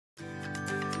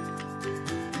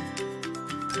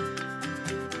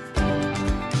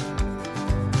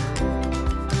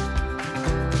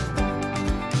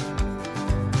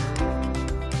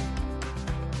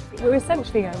We're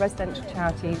essentially a residential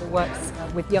charity that works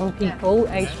with young people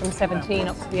aged from 17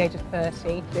 up to the age of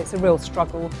 30. It's a real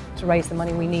struggle to raise the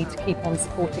money we need to keep on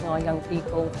supporting our young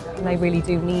people, and they really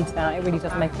do need that. It really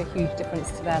does make a huge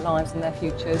difference to their lives and their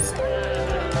futures.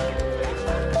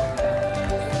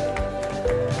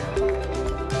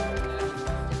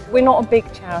 We're not a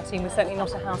big charity, we're certainly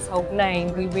not a household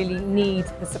name. We really need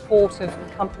the support of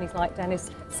companies like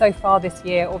Dennis. So far this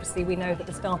year, obviously we know that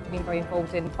the staff have been very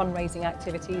involved in fundraising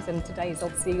activities, and today is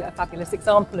obviously a fabulous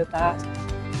example of that.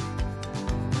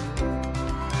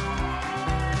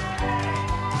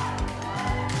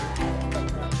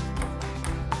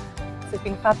 So it's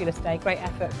been a fabulous day, great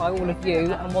effort by all of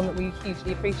you, and one that we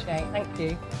hugely appreciate. Thank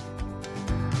you.